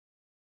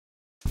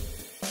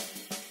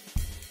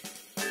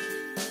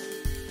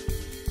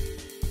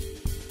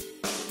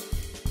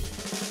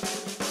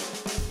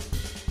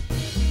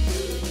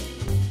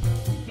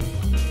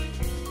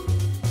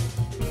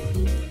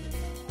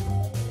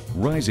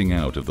Rising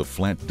out of the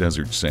flat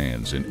desert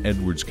sands in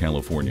Edwards,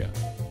 California,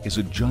 is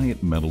a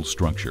giant metal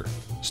structure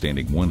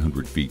standing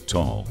 100 feet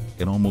tall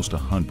and almost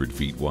 100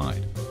 feet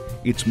wide.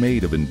 It's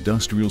made of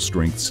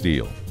industrial-strength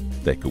steel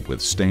that could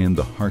withstand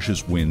the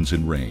harshest winds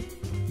and rain.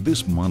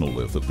 This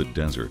monolith of the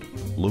desert,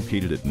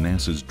 located at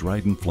NASA's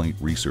Dryden Flight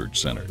Research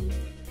Center,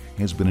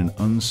 has been an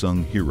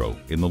unsung hero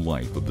in the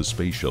life of the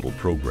Space Shuttle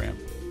program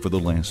for the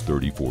last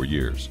 34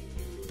 years.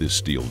 This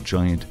steel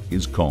giant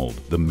is called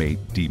the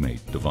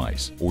Mate-Demate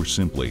Device, or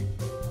simply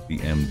the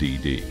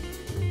MDD.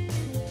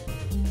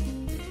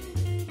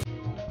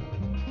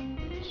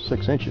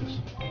 6 inches,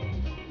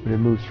 but it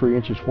moves 3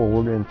 inches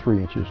forward and 3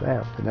 inches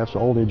aft, and that's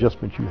all the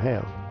adjustment you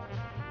have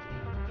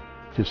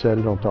to set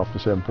it on top of the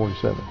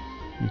 747.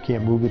 You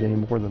can't move it any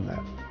more than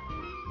that.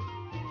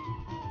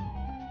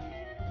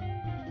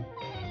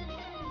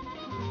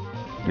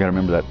 You gotta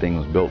remember that thing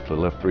was built to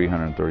lift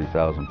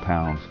 330,000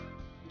 pounds.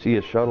 See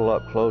a shuttle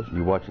up close,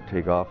 you watch it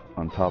take off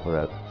on top of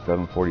that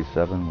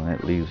 747 when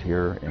it leaves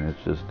here, and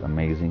it's just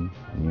amazing.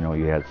 And you know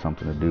you had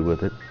something to do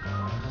with it.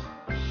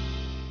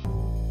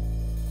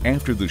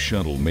 After the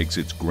shuttle makes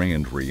its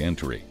grand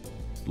re-entry,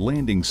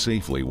 landing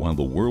safely while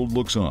the world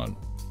looks on,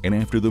 and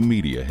after the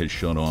media has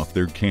shut off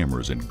their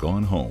cameras and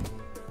gone home,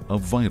 a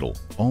vital,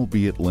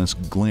 albeit less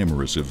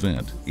glamorous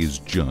event is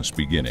just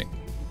beginning.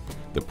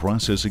 The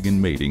processing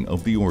and mating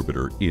of the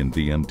orbiter in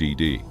the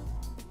MDD.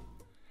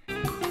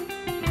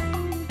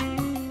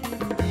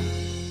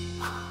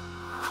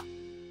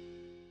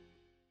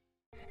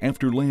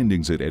 After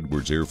landings at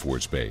Edwards Air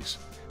Force Base,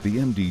 the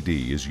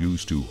MDD is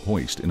used to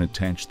hoist and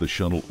attach the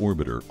shuttle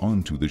orbiter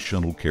onto the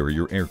Shuttle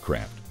Carrier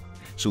Aircraft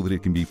so that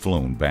it can be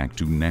flown back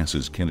to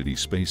NASA's Kennedy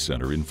Space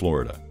Center in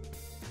Florida.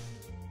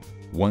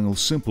 While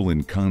simple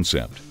in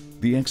concept,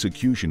 the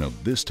execution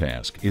of this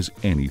task is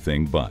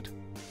anything but.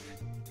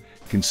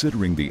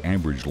 Considering the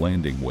average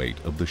landing weight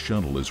of the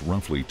shuttle is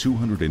roughly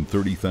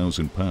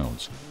 230,000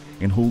 pounds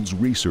and holds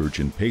research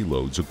and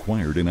payloads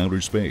acquired in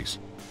outer space,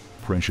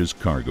 precious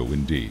cargo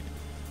indeed.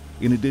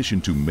 In addition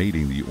to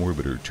mating the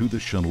orbiter to the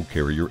Shuttle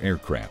Carrier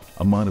Aircraft,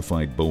 a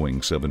modified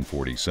Boeing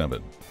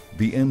 747,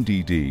 the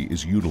MDD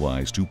is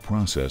utilized to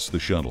process the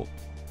shuttle,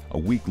 a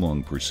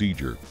week-long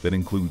procedure that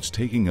includes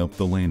taking up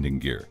the landing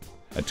gear,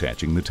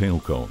 attaching the tail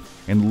cone,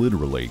 and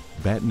literally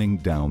battening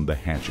down the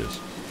hatches.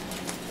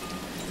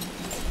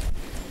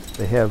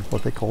 They have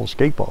what they call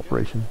escape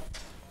operation,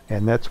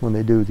 and that's when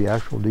they do the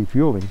actual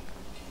defueling.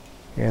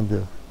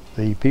 And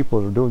the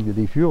people that are doing the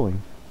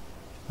defueling,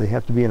 they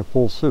have to be in a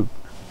full suit.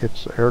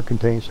 It's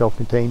air-contained,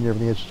 self-contained,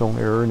 everything has its own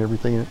air and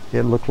everything.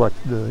 It looks like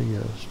the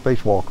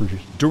spacewalkers.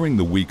 During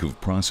the week of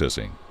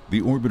processing,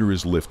 the orbiter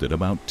is lifted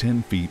about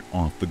 10 feet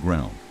off the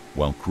ground,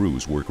 while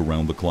crews work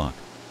around the clock.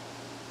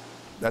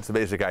 That's the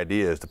basic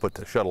idea, is to put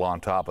the shuttle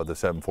on top of the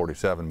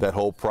 747. That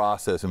whole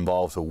process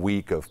involves a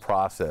week of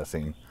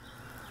processing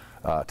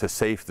to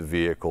safe the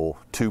vehicle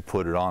to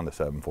put it on the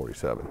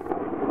 747.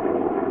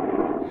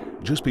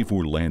 Just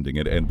before landing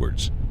at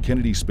Edwards,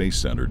 Kennedy Space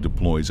Center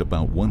deploys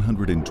about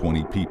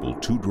 120 people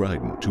to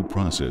Dryden to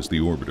process the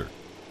orbiter.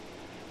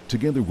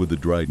 Together with the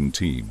Dryden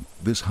team,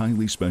 this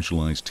highly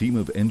specialized team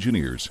of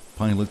engineers,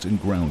 pilots,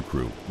 and ground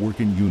crew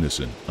work in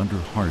unison under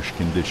harsh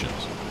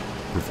conditions,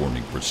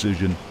 performing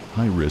precision,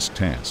 high-risk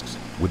tasks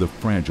with a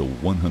fragile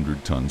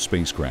 100-ton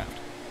spacecraft.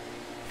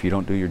 If you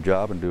don't do your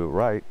job and do it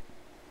right,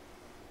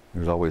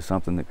 there's always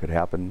something that could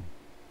happen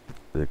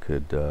that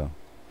could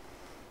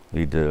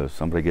lead to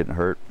somebody getting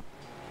hurt,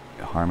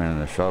 harming in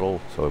the shuttle.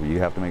 So you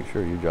have to make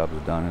sure your job is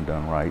done and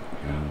done right,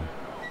 and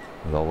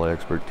with all the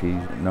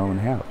expertise known and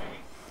have.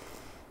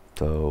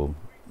 So,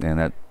 and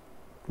that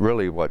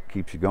really what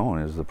keeps you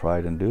going is the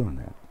pride in doing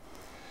that.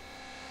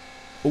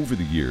 Over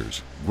the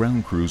years,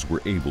 ground crews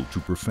were able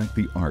to perfect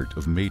the art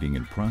of mating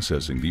and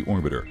processing the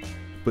orbiter,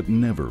 but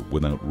never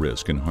without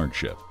risk and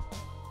hardship.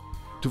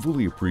 To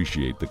fully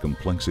appreciate the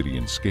complexity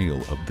and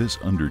scale of this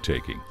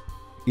undertaking,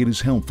 it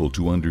is helpful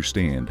to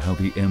understand how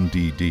the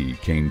MDD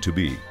came to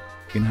be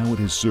and how it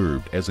has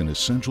served as an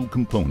essential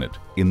component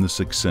in the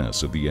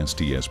success of the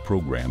STS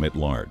program at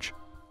large.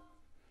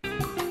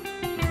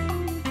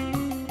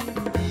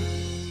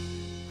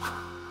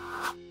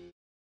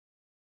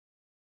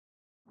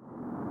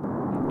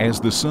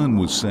 As the sun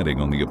was setting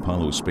on the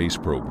Apollo space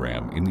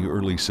program in the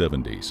early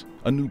 70s,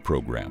 a new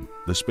program,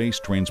 the Space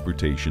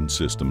Transportation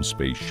System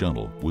Space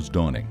Shuttle, was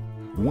dawning.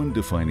 One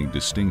defining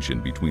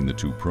distinction between the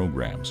two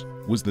programs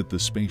was that the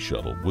Space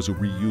Shuttle was a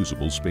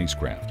reusable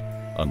spacecraft,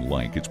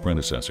 unlike its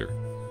predecessor.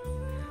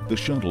 The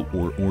shuttle,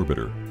 or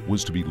orbiter,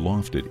 was to be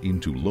lofted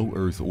into low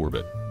Earth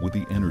orbit with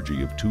the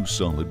energy of 2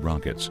 solid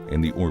rockets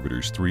and the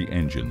orbiter's 3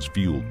 engines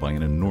fueled by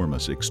an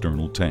enormous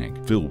external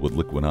tank filled with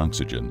liquid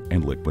oxygen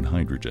and liquid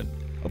hydrogen.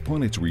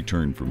 Upon its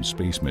return from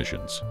space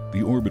missions,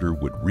 the orbiter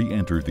would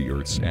re-enter the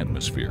Earth's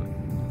atmosphere,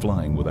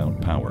 flying without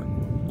power,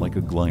 like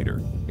a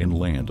glider, and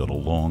land on a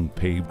long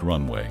paved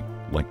runway,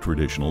 like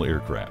traditional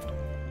aircraft.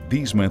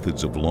 These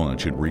methods of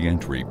launch and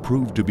re-entry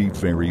proved to be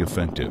very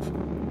effective.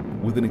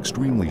 With an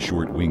extremely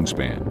short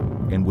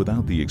wingspan, and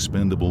without the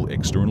expendable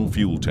external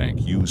fuel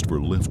tank used for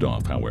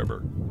liftoff,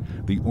 however,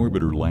 the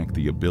orbiter lacked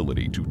the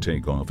ability to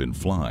take off and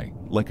fly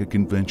like a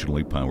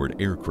conventionally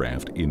powered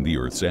aircraft in the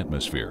Earth's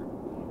atmosphere.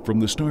 From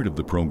the start of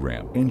the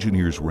program,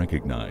 engineers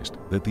recognized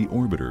that the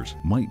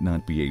orbiters might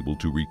not be able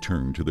to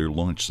return to their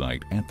launch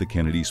site at the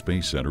Kennedy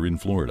Space Center in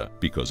Florida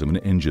because of an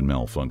engine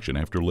malfunction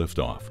after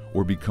liftoff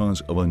or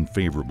because of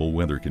unfavorable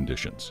weather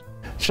conditions.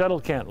 Shuttle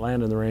can't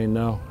land in the rain,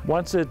 no.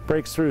 Once it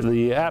breaks through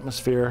the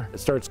atmosphere, it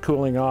starts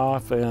cooling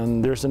off,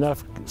 and there's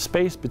enough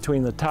space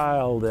between the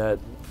tile that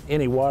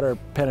any water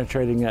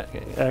penetrating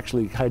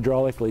actually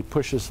hydraulically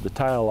pushes the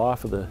tile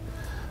off of the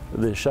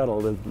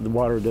shuttle. The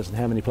water doesn't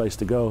have any place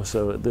to go,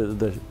 so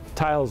the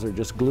tiles are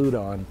just glued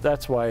on.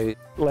 That's why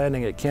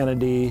landing at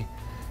Kennedy,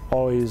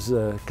 always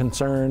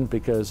concerned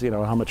because, you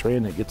know, how much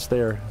rain it gets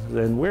there.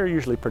 And we're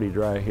usually pretty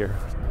dry here.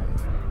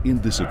 In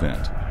this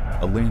event,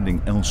 a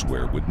landing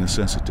elsewhere would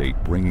necessitate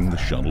bringing the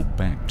shuttle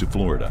back to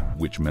Florida,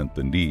 which meant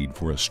the need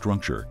for a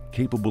structure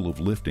capable of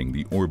lifting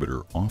the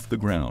orbiter off the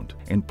ground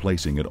and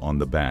placing it on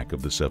the back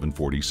of the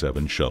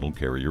 747 Shuttle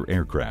Carrier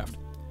Aircraft.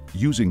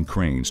 Using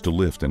cranes to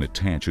lift and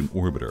attach an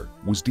orbiter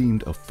was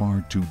deemed a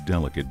far too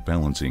delicate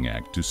balancing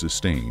act to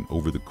sustain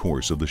over the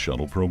course of the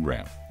shuttle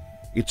program.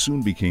 It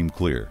soon became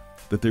clear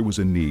that there was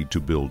a need to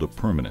build a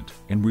permanent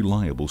and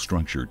reliable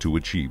structure to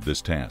achieve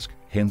this task.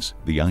 Hence,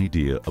 the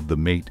idea of the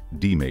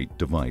Mate-Demate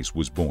device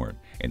was born,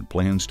 and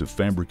plans to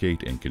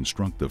fabricate and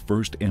construct the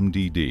first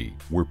MDD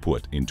were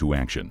put into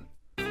action.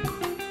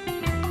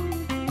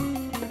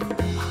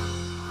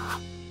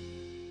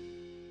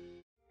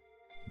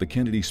 The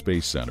Kennedy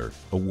Space Center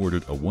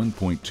awarded a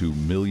 $1.2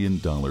 million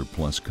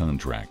plus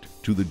contract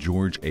to the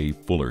George A.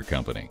 Fuller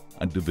Company,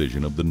 a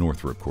division of the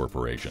Northrop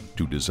Corporation,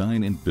 to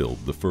design and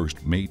build the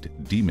first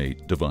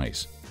Mate-Demate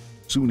device.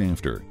 Soon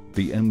after,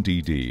 the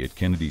MDD at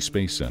Kennedy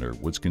Space Center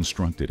was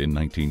constructed in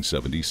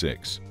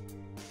 1976.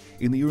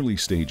 In the early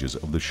stages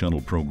of the shuttle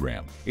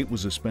program, it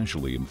was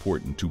especially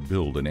important to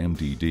build an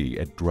MDD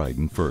at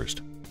Dryden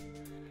first.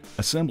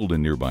 Assembled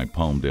in nearby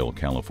Palmdale,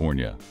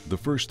 California, the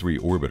first three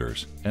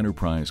orbiters,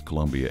 Enterprise,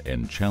 Columbia,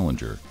 and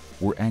Challenger,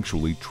 were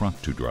actually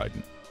trucked to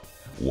Dryden.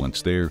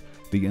 Once there,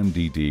 the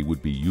MDD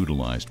would be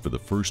utilized for the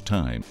first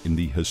time in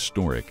the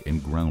historic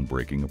and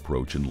groundbreaking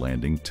Approach and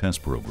Landing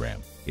Test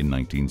Program in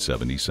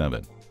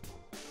 1977.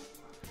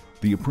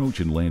 The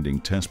Approach and Landing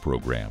Test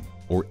Program,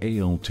 or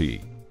ALT,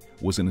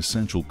 was an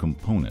essential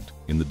component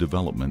in the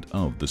development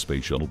of the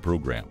Space Shuttle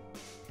program.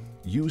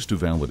 Used to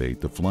validate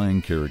the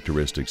flying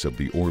characteristics of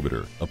the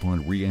orbiter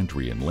upon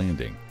re-entry and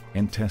landing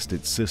and test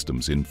its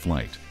systems in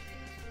flight.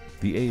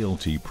 The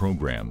ALT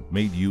program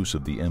made use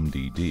of the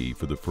MDD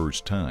for the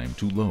first time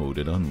to load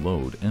and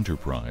unload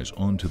Enterprise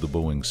onto the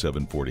Boeing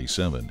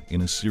 747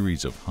 in a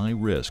series of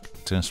high-risk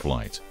test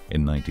flights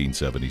in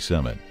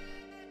 1977.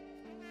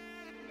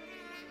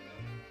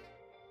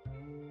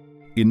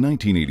 In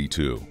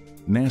 1982,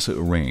 NASA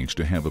arranged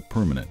to have a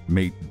permanent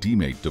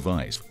Mate-Demate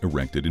device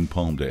erected in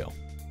Palmdale.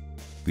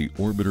 The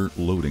Orbiter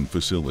Loading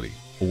Facility,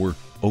 or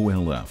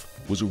OLF,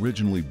 was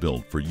originally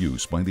built for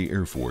use by the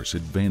Air Force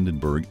at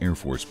Vandenberg Air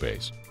Force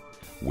Base,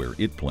 where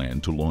it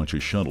planned to launch a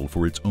shuttle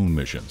for its own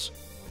missions.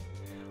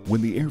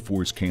 When the Air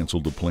Force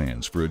canceled the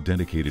plans for a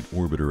dedicated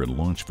orbiter and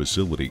launch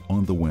facility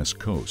on the West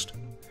Coast,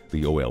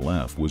 the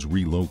OLF was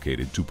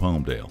relocated to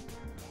Palmdale.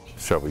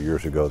 Several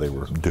years ago, they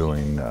were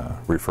doing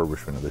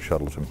refurbishment of the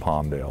shuttles in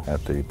Palmdale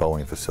at the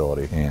Boeing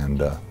facility, and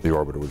the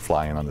orbiter would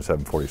fly in on the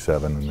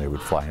 747, and they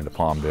would fly into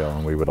Palmdale,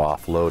 and we would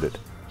offload it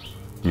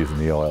using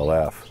the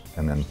OLF,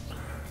 and then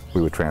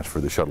we would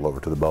transfer the shuttle over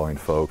to the Boeing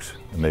folks,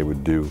 and they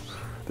would do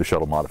the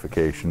shuttle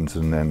modifications,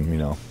 and then, you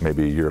know,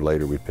 maybe a year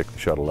later, we'd pick the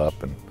shuttle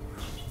up and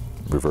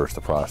reverse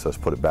the process,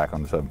 put it back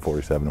on the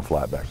 747, and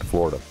fly it back to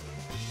Florida.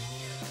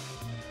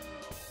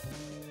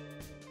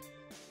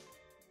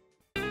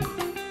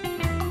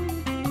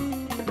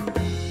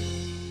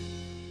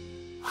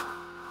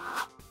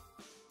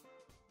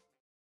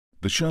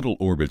 The shuttle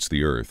orbits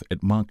the Earth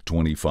at Mach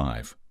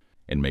 25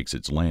 and makes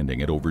its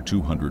landing at over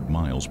 200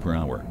 miles per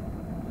hour.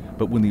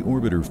 But when the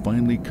orbiter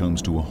finally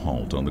comes to a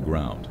halt on the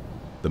ground,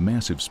 the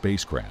massive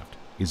spacecraft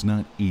is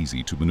not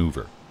easy to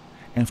maneuver.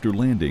 After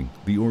landing,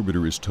 the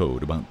orbiter is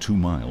towed about 2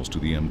 miles to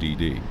the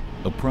MDD,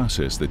 a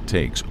process that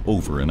takes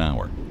over an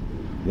hour.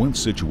 Once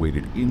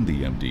situated in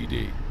the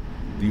MDD,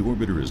 the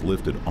orbiter is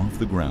lifted off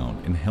the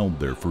ground and held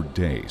there for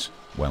days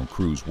while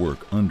crews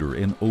work under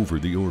and over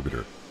the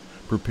orbiter,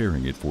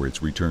 preparing it for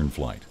its return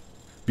flight.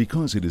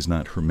 Because it is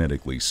not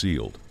hermetically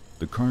sealed,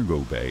 the cargo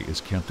bay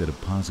is kept at a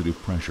positive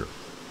pressure,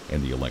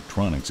 and the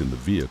electronics in the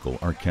vehicle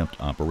are kept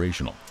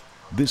operational.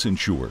 This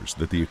ensures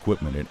that the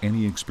equipment and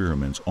any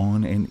experiments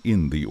on and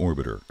in the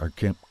orbiter are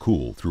kept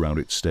cool throughout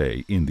its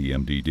stay in the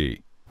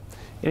MDD.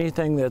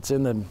 Anything that's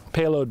in the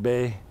payload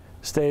bay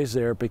stays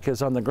there,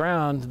 because on the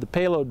ground, the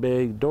payload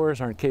bay doors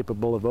aren't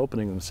capable of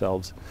opening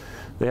themselves.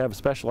 They have a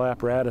special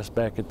apparatus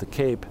back at the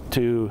Cape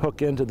to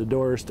hook into the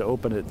doors to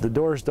open it. The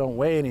doors don't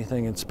weigh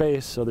anything in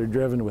space, so they're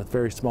driven with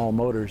very small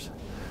motors.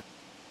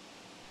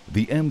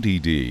 The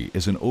MDD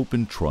is an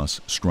open truss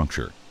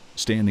structure,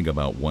 standing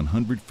about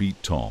 100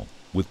 feet tall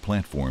with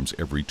platforms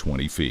every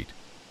 20 feet.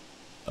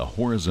 A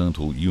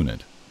horizontal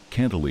unit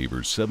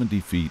cantilevers 70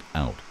 feet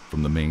out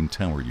from the main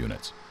tower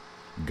units,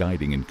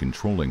 guiding and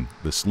controlling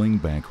the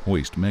sling-back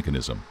hoist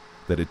mechanism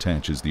that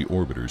attaches the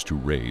orbiters to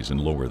raise and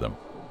lower them.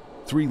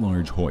 3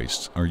 large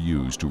hoists are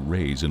used to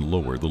raise and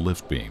lower the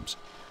lift beams.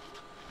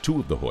 2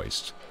 of the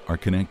hoists are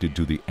connected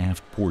to the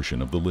aft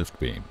portion of the lift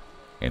beam,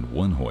 and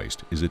 1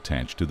 hoist is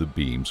attached to the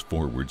beam's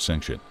forward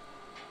section.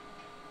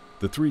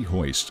 The 3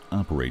 hoists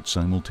operate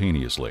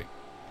simultaneously,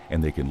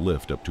 and they can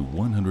lift up to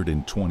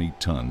 120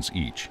 tons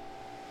each.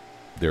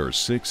 There are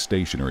 6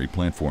 stationary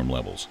platform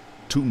levels,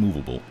 2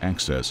 movable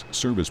access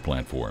service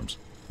platforms,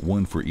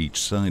 1 for each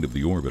side of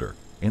the orbiter,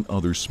 and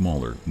other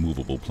smaller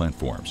movable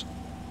platforms.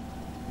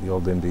 The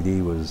old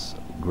MDD was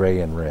gray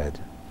and red.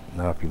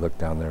 Now if you look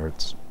down there,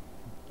 it's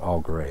all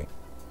gray.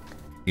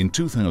 In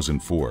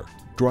 2004,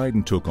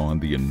 Dryden took on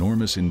the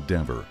enormous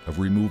endeavor of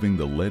removing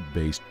the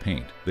lead-based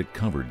paint that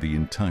covered the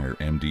entire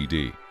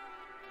MDD.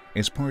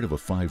 As part of a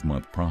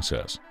 5-month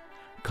process,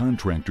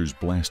 contractors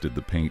blasted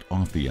the paint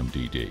off the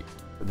MDD.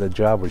 The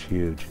job was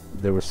huge.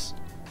 There was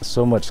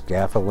so much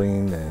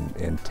scaffolding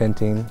and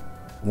tinting.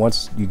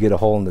 Once you get a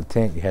hole in the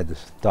tent, you had to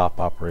stop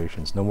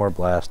operations. No more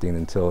blasting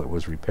until it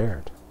was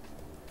repaired,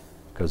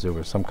 because there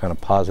was some kind of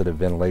positive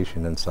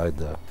ventilation inside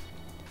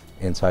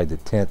the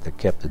tent that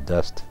kept the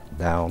dust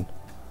down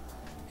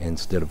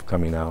instead of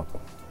coming out.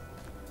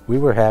 We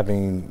were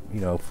having,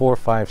 4,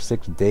 5,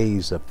 6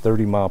 days of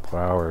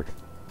 30-mile-per-hour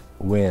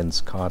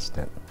winds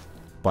constant.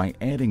 By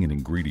adding an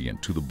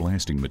ingredient to the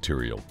blasting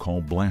material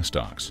called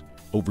blastox,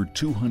 over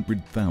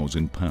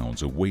 200,000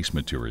 pounds of waste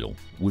material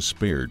was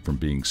spared from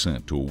being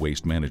sent to a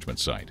waste management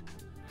site.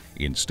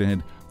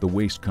 Instead, the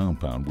waste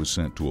compound was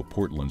sent to a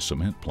Portland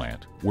cement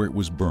plant where it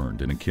was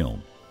burned in a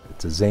kiln.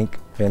 It's a zinc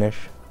finish,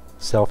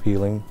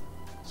 self-healing,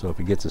 so if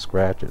it gets a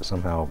scratch, it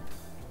somehow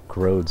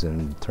corrodes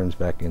and turns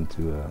back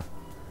into a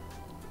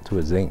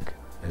zinc.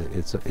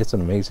 It's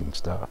an amazing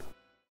stuff.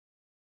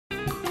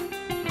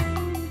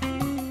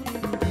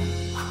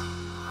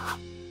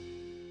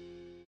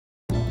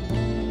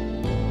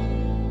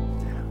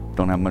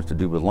 Don't have much to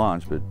do with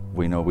launch, but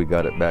we know we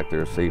got it back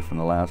there safe from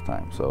the last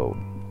time, so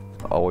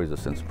always a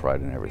sense of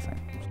pride in everything.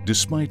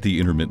 Despite the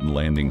intermittent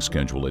landing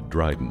schedule at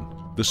Dryden,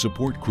 the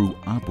support crew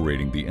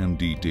operating the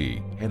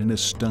MDD had an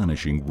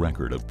astonishing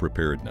record of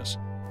preparedness.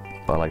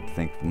 I like to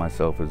think of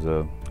myself as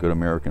a good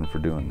American for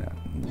doing that.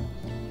 And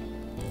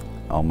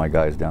all my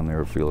guys down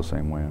there feel the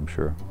same way, I'm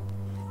sure.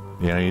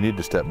 You need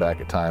to step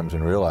back at times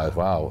and realize,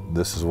 wow,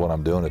 this is what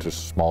I'm doing. It's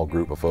just a small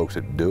group of folks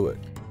that do it.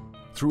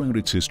 Throughout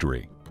its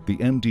history, the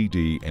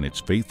MDD and its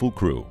faithful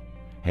crew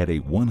had a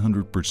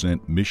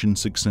 100% mission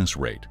success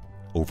rate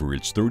over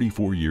its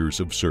 34 years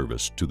of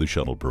service to the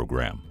shuttle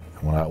program.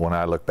 When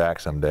I look back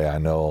someday, I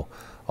know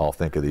I'll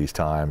think of these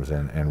times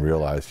and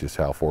realize just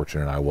how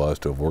fortunate I was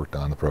to have worked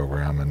on the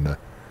program. And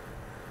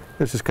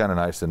it's just kind of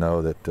nice to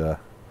know that that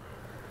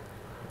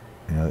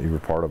you were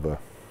part of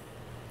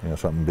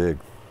something big.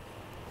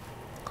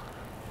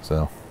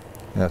 So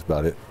that's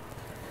about it.